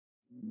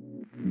What's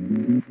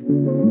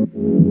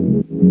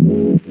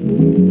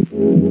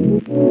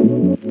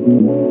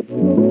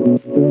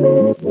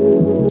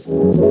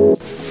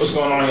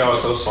going on, y'all?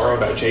 It's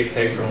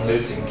JPEG from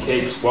Lids and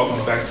Kicks.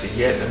 Welcome back to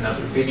yet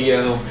another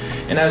video.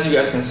 And as you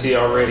guys can see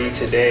already,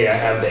 today I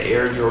have the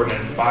Air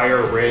Jordan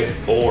Fire Red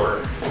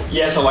 4.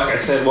 Yeah, so like I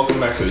said, welcome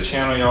back to the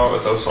channel, y'all.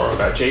 It's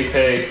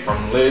JPEG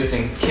from Lids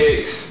and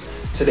Kicks.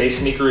 Today's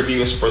sneaker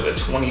review is for the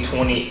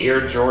 2020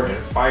 Air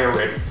Jordan Fire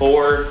Red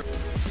 4.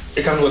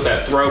 It comes with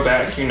that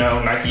throwback, you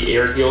know, Nike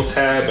Air heel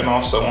tab, and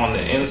also on the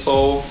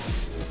insole.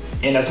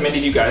 And as many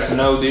of you guys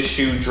know, this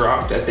shoe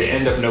dropped at the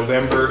end of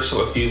November,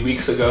 so a few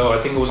weeks ago.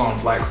 I think it was on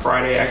Black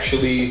Friday,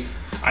 actually.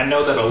 I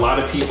know that a lot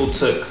of people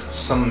took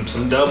some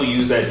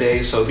W's that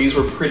day, so these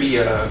were pretty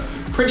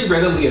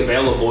readily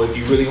available if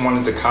you really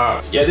wanted to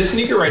cop. Yeah, this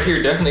sneaker right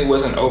here definitely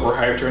wasn't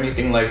overhyped or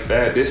anything like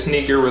that. This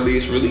sneaker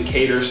release really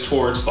caters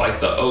towards like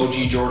the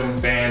OG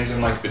Jordan fans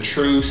and like the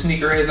true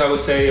sneakerheads, I would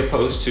say,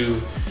 opposed to,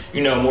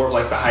 you know, more of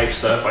like the hype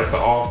stuff, like the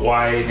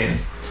Off-White and,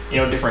 you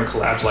know, different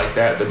collabs like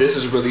that. But this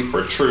is really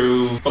for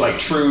true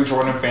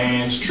Jordan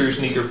fans, true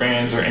sneaker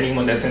fans, or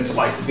anyone that's into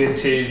like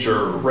vintage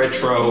or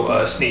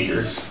retro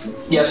sneakers.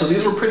 Yeah, so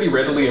these were pretty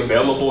readily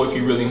available if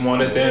you really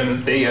wanted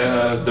them. They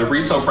the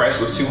retail price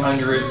was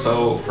 $200,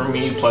 so for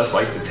me, plus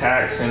like the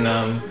tax, and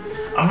I'm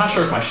not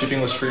sure if my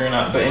shipping was free or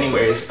not, but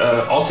anyways,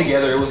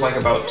 altogether it was like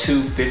about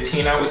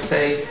 $215, I would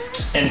say.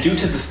 And due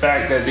to the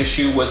fact that this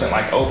shoe wasn't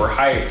like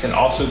overhyped, and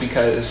also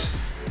because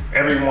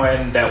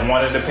everyone that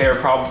wanted a pair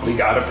probably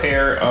got a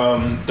pair,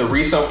 the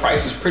resale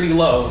price is pretty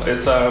low.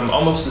 It's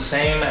almost the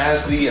same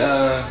as the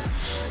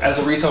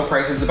retail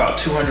price. Is about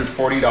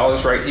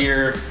 $240 right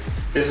here.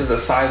 This is a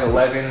size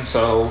 11,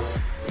 so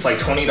it's like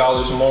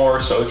 $20 more.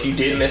 So if you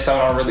did miss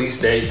out on release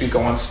day, you could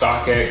go on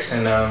StockX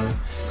and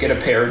get a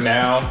pair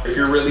now. If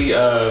you're really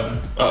a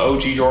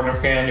OG Jordan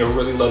fan, you'll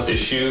really love this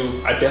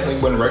shoe. I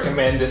definitely wouldn't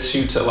recommend this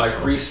shoe to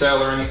like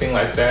resell or anything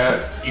like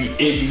that.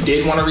 If you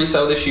did want to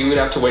resell this shoe, you'd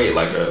have to wait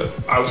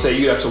I would say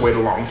you'd have to wait a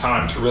long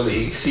time to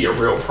really see a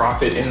real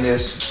profit in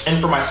this.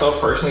 And for myself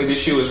personally, this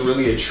shoe is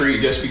really a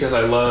treat just because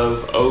I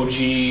love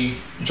OG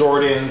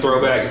Jordan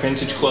throwback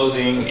vintage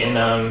clothing. And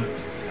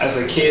as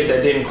a kid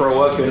that didn't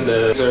grow up in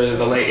the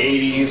late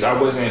 80s, I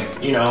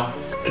wasn't, you know,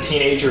 a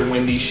teenager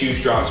when these shoes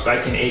dropped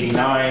back in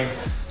 '89.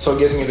 So it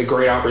gives me the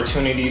great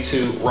opportunity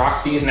to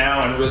rock these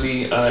now and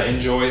really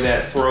enjoy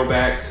that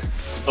throwback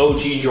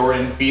OG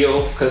Jordan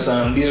feel, because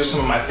these are some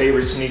of my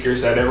favorite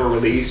sneakers that ever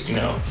released, you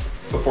know,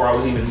 before I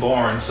was even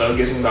born. So it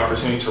gives me the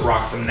opportunity to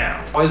rock them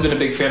now. I've always been a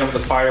big fan of the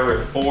Fire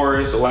Red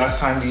 4s. The last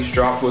time these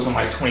dropped was in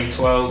like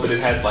 2012, but it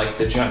had like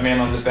the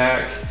Jumpman on the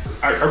back.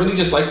 I really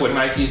just like what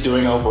Nike's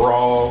doing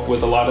overall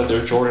with a lot of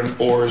their Jordan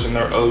 4s and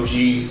their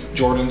OG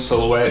Jordan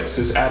silhouettes,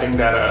 is adding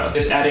that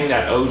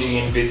OG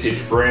and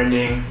vintage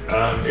branding.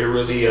 It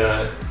really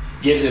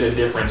gives it a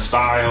different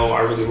style. I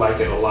really like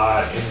it a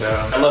lot. And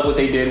I love what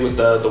they did with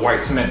the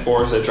white cement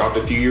 4s that dropped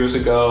a few years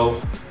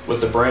ago,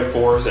 with the bread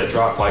 4s that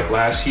dropped like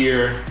last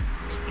year,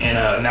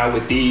 and now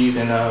with these.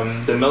 And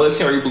the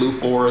military blue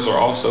 4s are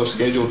also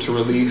scheduled to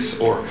release,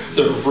 or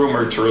they're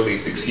rumored to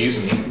release, excuse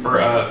me,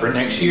 for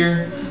next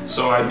year.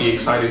 So I'd be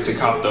excited to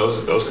cop those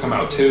if those come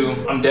out too.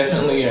 I'm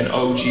definitely an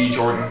OG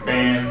Jordan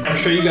fan. I'm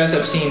sure you guys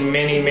have seen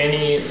many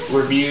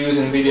reviews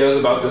and videos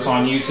about this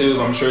on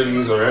YouTube. I'm sure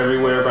these are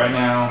everywhere by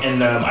now.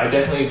 And I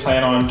definitely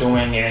plan on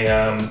doing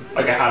a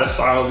like a how to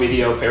style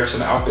video, pair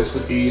some outfits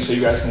with these, so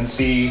you guys can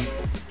see,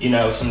 you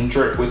know, some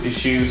drip with the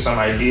shoes, some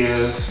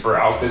ideas for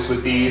outfits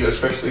with these,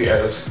 especially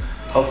as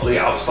hopefully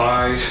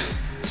outside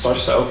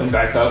starts to open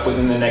back up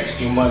within the next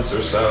few months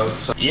or so.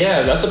 So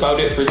yeah, that's about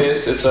it for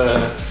this. It's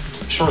a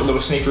short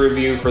little sneaker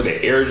review for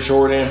the Air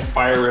Jordan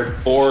Fire Red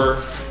 4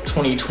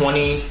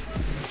 2020.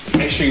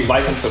 Make sure you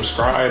like and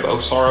subscribe.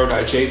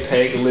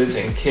 JPEG, Lids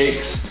and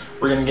Kicks.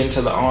 We're gonna get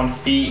into the on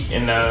feet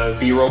and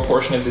B-roll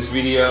portion of this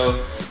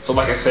video. So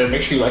like I said,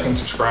 make sure you like and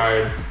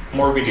subscribe.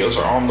 More videos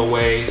are on the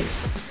way.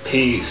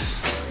 Peace.